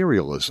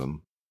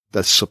materialism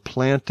that's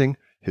supplanting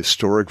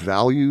historic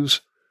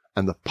values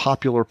and the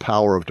popular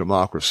power of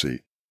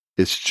democracy.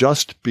 It's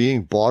just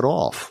being bought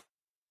off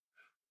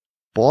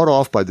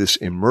by this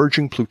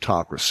emerging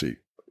plutocracy.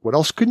 What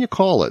else can you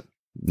call it?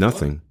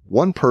 Nothing.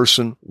 One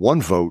person,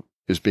 one vote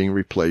is being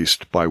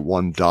replaced by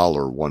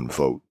 $1, one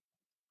vote.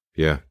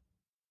 Yeah.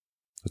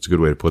 That's a good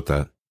way to put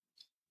that.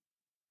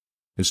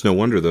 It's no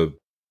wonder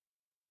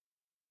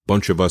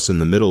bunch of us in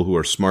the middle who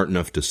are smart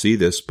enough to see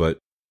this, but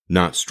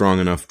not strong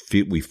enough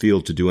we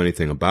feel to do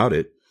anything about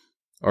it,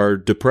 are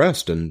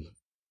depressed and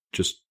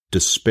just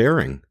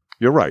despairing.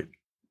 You're right.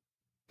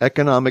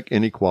 Economic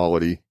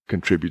inequality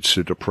contributes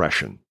to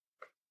depression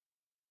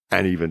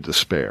and even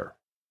despair.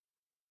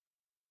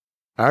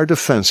 Our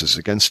defenses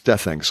against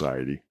death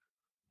anxiety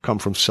come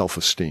from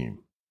self-esteem.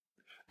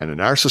 And in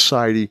our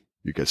society,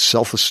 you get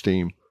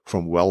self-esteem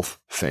from wealth,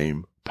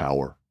 fame,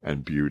 power,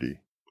 and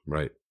beauty.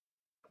 Right.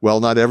 Well,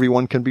 not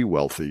everyone can be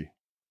wealthy.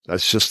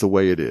 That's just the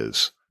way it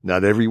is.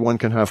 Not everyone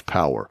can have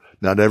power.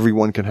 Not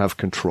everyone can have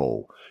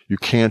control. You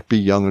can't be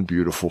young and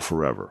beautiful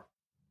forever.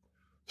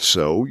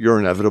 So you're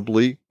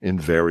inevitably,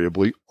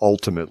 invariably,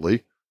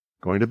 ultimately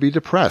going to be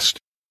depressed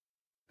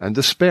and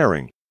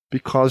despairing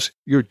because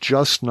you're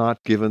just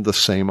not given the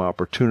same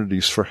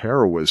opportunities for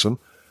heroism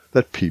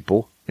that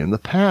people in the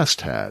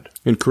past had.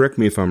 And correct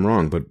me if I'm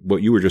wrong, but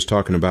what you were just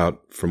talking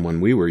about from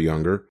when we were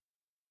younger,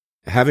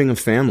 having a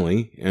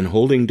family and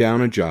holding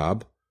down a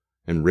job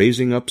and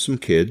raising up some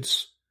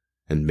kids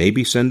and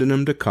maybe sending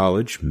them to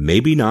college,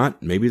 maybe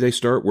not, maybe they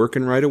start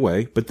working right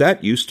away, but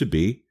that used to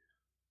be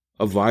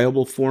a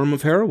viable form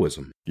of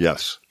heroism.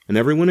 Yes. And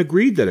everyone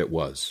agreed that it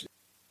was.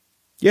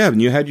 Yeah,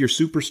 and you had your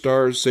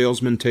superstars,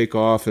 salesmen take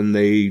off and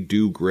they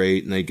do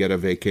great and they get a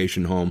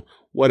vacation home,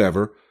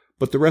 whatever.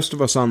 But the rest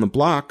of us on the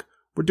block,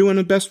 we're doing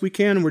the best we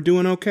can and we're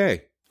doing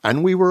okay.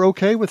 And we were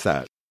okay with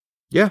that.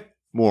 Yeah.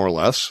 More or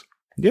less.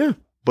 Yeah.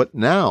 But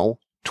now,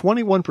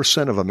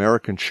 21% of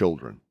American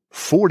children,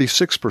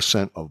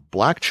 46% of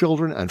black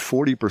children, and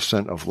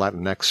 40% of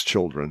Latinx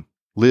children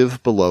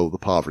live below the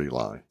poverty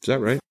line. Is that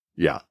right?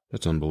 Yeah.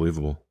 That's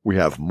unbelievable. We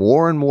have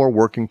more and more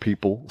working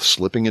people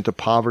slipping into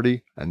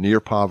poverty and near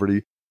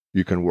poverty.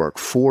 You can work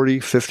 40,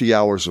 50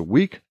 hours a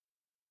week,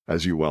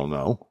 as you well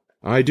know.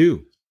 I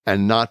do.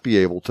 And not be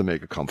able to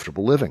make a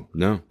comfortable living.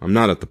 No, I'm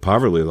not at the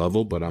poverty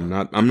level, but I'm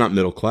not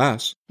middle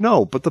class.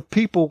 No, but the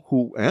people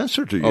who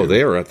answer to you. Oh,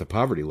 they are at the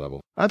poverty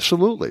level.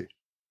 Absolutely.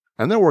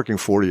 And they're working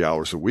 40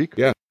 hours a week.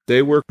 Yeah,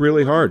 they work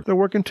really hard. They're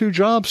working 2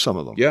 jobs, some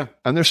of them. Yeah.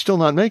 And they're still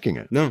not making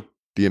it. No.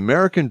 The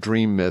American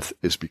dream myth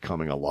is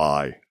becoming a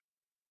lie.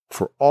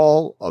 For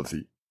all of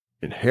the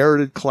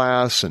inherited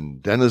class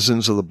and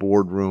denizens of the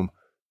boardroom,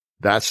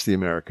 that's the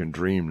American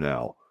dream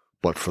now.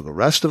 But for the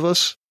rest of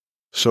us,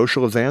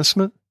 social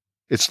advancement,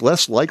 it's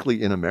less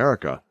likely in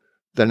America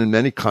than in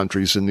many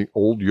countries in the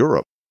old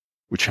Europe,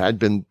 which had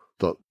been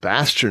the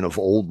bastion of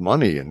old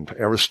money and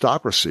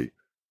aristocracy.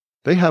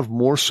 They have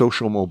more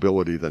social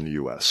mobility than the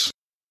U.S.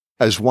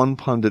 As one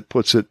pundit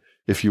puts it,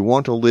 if you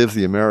want to live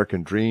the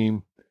American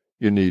dream,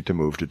 you need to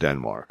move to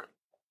Denmark.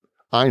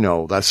 I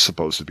know that's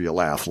supposed to be a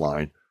laugh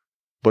line,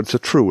 but it's a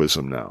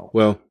truism now.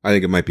 Well, I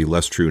think it might be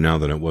less true now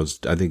than it was.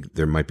 I think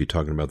they might be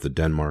talking about the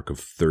Denmark of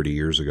 30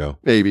 years ago.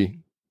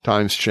 Maybe.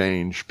 Times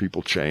change.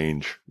 People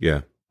change.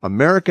 Yeah.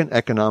 American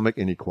economic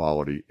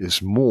inequality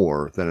is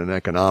more than an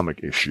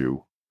economic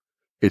issue.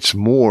 It's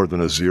more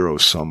than a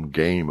zero-sum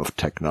game of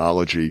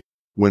technology,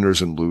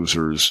 winners and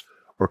losers,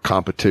 or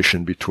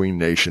competition between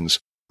nations.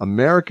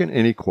 American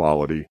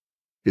inequality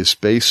is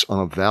based on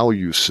a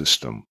value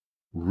system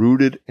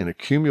rooted in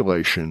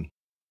accumulation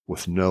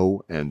with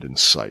no end in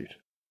sight.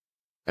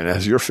 And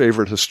as your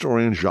favorite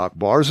historian Jacques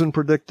Barzun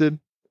predicted,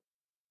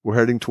 we're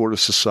heading toward a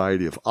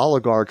society of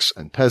oligarchs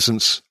and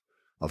peasants,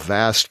 a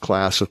vast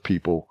class of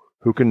people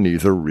who can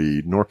neither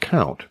read nor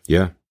count.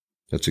 Yeah,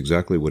 that's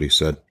exactly what he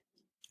said.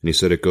 And he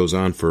said it goes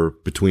on for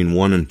between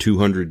 100 and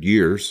 200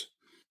 years,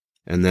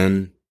 and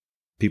then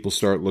people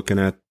start looking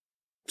at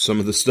some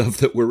of the stuff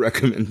that we're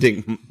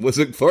recommending was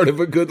a part of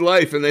a good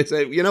life, and they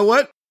say, you know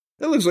what?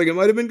 That looks like it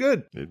might have been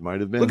good. It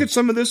might have been. Look at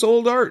some of this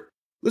old art.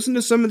 Listen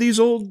to some of these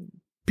old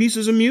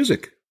pieces of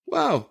music.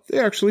 Wow,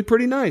 they're actually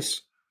pretty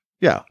nice.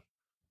 Yeah.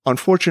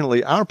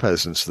 Unfortunately, our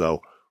peasants,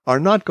 though, are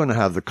not going to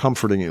have the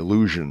comforting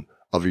illusion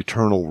of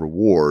eternal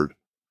reward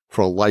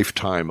for a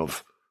lifetime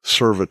of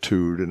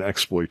servitude and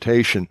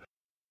exploitation.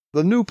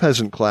 The new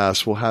peasant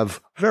class will have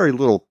very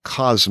little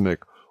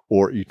cosmic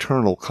or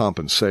eternal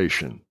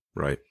compensation.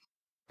 Right.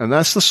 And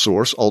that's the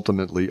source,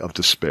 ultimately, of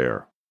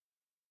despair.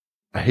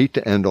 I hate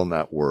to end on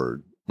that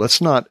word. Let's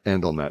not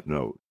end on that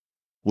note.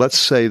 Let's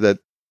say that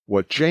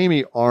what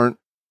Jamie Arndt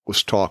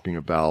was talking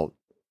about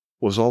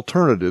was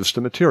alternatives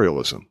to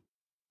materialism.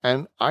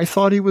 And I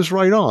thought he was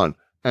right on.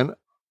 And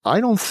I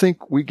don't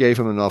think we gave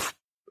him enough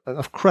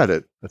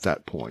credit at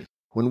that point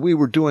when we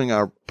were doing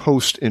our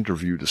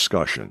post-interview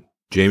discussion.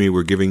 Jamie,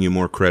 we're giving you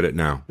more credit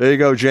now. There you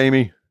go,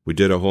 Jamie. We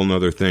did a whole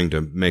nother thing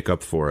to make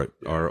up for it,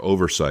 our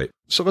oversight.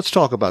 So let's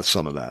talk about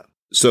some of that.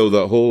 So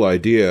the whole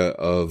idea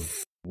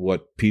of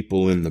what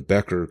people in the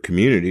Becker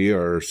community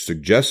are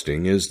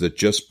suggesting is that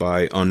just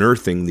by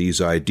unearthing these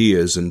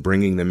ideas and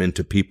bringing them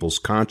into people's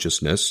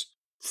consciousness,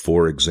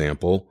 for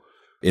example,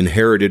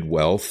 inherited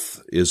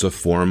wealth is a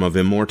form of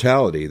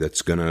immortality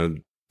that's going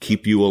to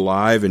keep you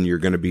alive, and you're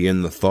going to be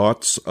in the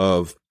thoughts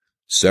of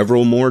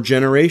several more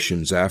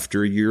generations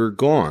after you're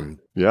gone.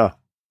 Yeah.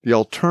 The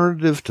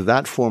alternative to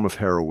that form of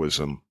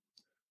heroism,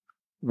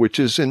 which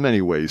is in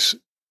many ways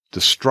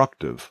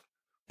destructive,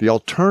 the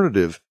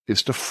alternative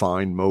is to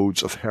find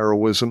modes of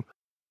heroism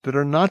that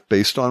are not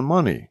based on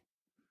money.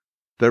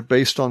 They're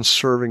based on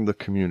serving the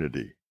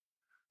community.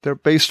 They're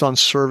based on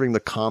serving the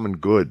common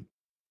good.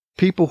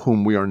 People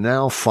whom we are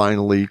now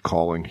finally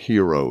calling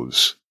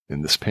heroes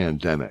in this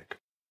pandemic.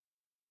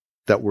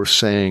 That we're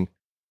saying,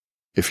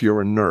 if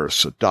you're a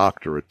nurse, a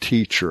doctor, a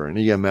teacher, an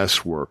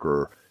EMS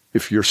worker,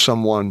 if you're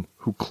someone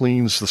who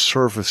cleans the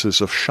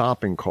surfaces of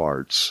shopping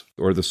carts.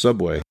 Or the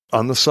subway.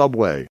 On the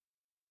subway.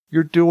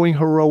 You're doing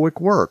heroic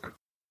work.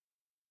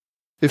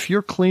 If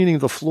you're cleaning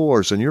the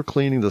floors and you're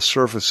cleaning the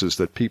surfaces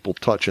that people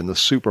touch in the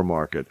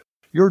supermarket,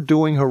 you're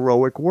doing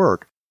heroic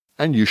work,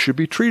 and you should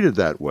be treated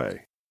that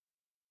way.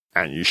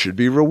 And you should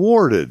be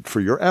rewarded for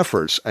your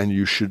efforts, and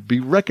you should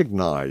be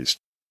recognized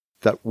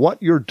that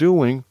what you're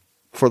doing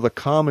for the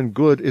common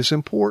good is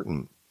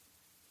important.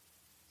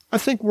 I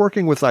think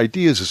working with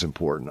ideas is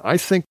important. I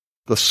think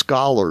the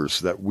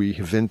scholars that we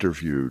have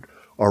interviewed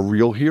are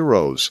real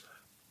heroes.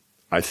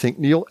 I think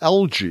Neil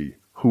Elgee,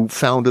 who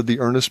founded the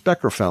Ernest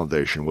Becker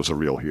Foundation, was a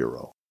real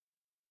hero.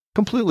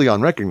 Completely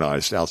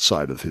unrecognized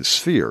outside of his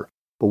sphere,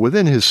 but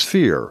within his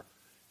sphere,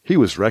 he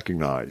was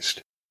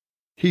recognized.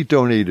 He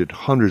donated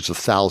hundreds of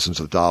thousands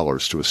of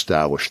dollars to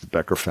establish the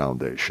Becker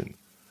Foundation,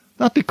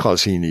 not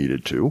because he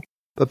needed to,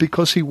 but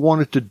because he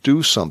wanted to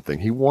do something.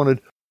 He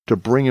wanted to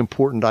bring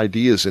important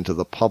ideas into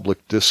the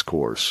public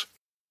discourse,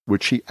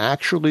 which he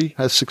actually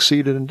has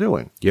succeeded in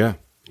doing. Yeah,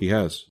 he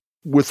has.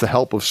 With the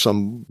help of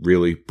some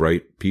really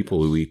bright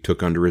people who he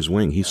took under his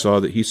wing. He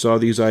saw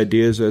these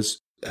ideas as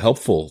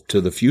helpful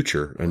to the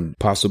future and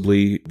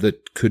possibly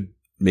that could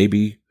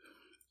maybe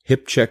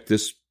hip check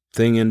this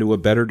thing into a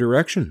better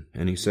direction.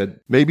 And he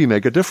said, maybe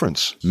make a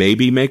difference.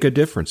 Maybe make a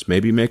difference.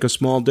 Maybe make a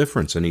small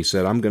difference. And he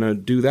said, I'm going to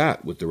do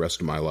that with the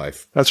rest of my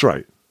life. That's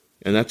right.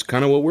 And that's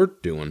kind of what we're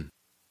doing.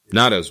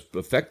 Not as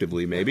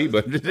effectively, maybe,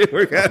 but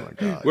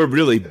we're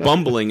really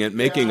bumbling at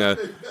making a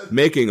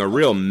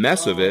real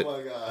mess of it.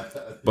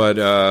 But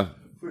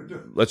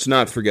let's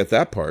not forget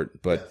that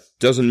part. But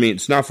doesn't mean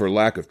it's not for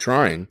lack of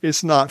trying.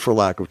 It's not for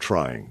lack of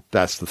trying.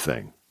 That's the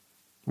thing.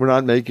 We're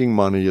not making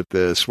money at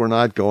this. We're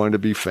not going to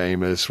be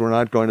famous. We're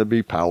not going to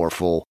be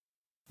powerful.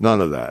 None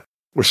of that.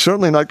 We're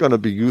certainly not going to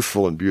be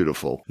youthful and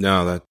beautiful.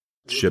 No, that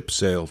ship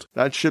sailed.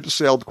 That ship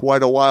sailed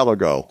quite a while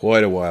ago.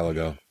 Quite a while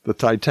ago. The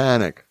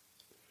Titanic.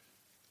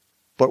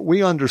 But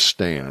we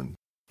understand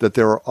that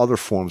there are other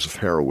forms of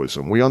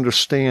heroism. We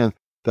understand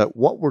that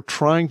what we're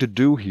trying to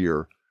do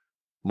here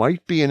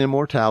might be an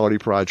immortality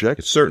project.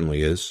 It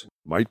certainly is.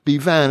 Might be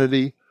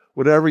vanity,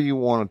 whatever you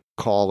want to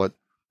call it.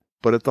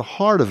 But at the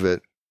heart of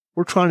it,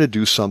 we're trying to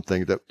do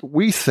something that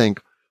we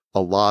think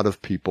a lot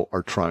of people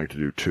are trying to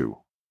do too.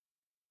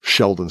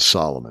 Sheldon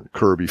Solomon,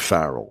 Kirby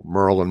Farrell,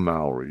 Merlin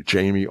Mowry,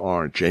 Jamie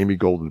Arndt, Jamie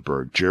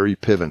Goldenberg, Jerry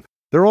Piven.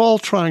 They're all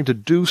trying to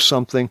do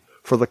something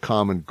for the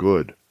common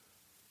good.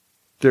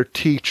 They're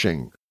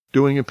teaching,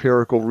 doing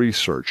empirical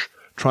research,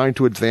 trying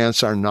to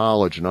advance our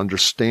knowledge and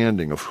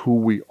understanding of who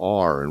we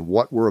are and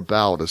what we're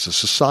about as a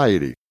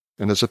society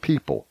and as a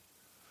people.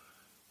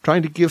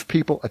 Trying to give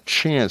people a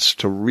chance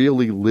to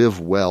really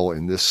live well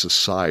in this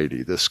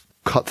society, this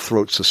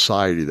cutthroat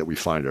society that we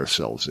find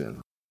ourselves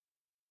in.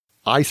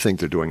 I think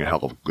they're doing a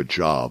hell of a good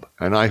job,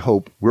 and I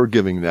hope we're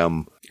giving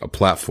them a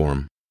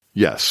platform.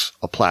 Yes,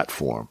 a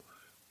platform,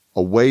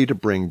 a way to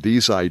bring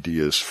these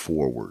ideas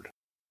forward.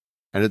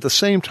 And at the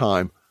same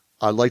time,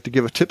 I'd like to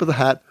give a tip of the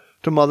hat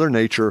to Mother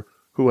Nature,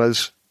 who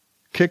has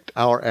kicked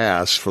our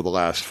ass for the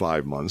last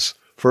 5 months,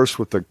 first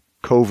with the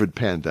COVID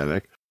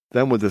pandemic,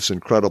 then with this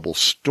incredible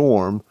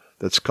storm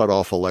that's cut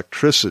off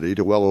electricity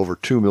to well over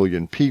 2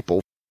 million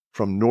people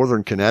from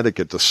northern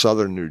Connecticut to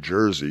southern New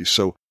Jersey.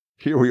 So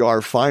here we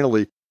are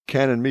finally,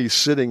 Ken and me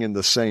sitting in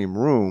the same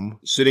room.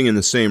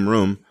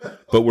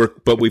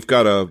 But we've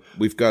got a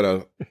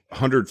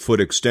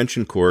 100-foot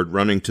extension cord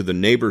running to the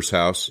neighbor's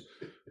house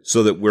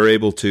so that we're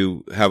able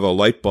to have a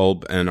light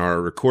bulb and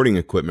our recording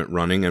equipment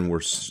running, and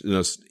we're in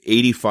a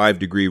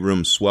 85-degree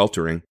room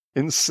sweltering.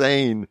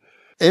 Insane.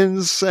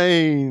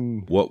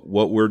 What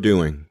we're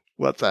doing.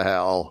 What the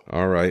hell?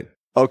 All right.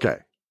 Okay.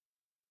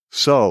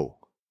 So,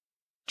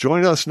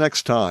 join us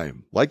next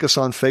time. Like us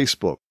on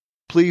Facebook.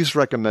 Please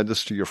recommend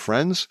us to your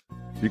friends.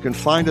 You can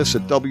find us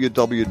at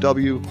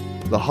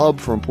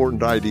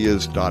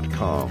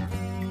www.thehubforimportantideas.com.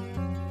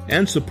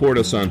 And support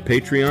us on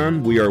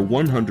Patreon. We are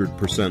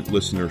 100%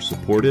 listener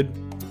supported.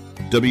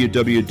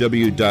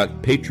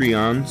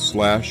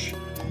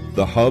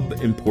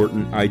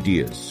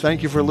 www.patreon.com/thehubimportantideas.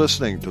 Thank you for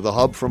listening to The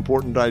Hub for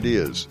Important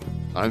Ideas.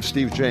 I'm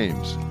Steve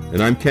James.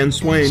 And I'm Ken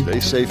Swain.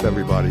 Stay safe,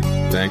 everybody.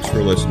 Thanks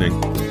for listening.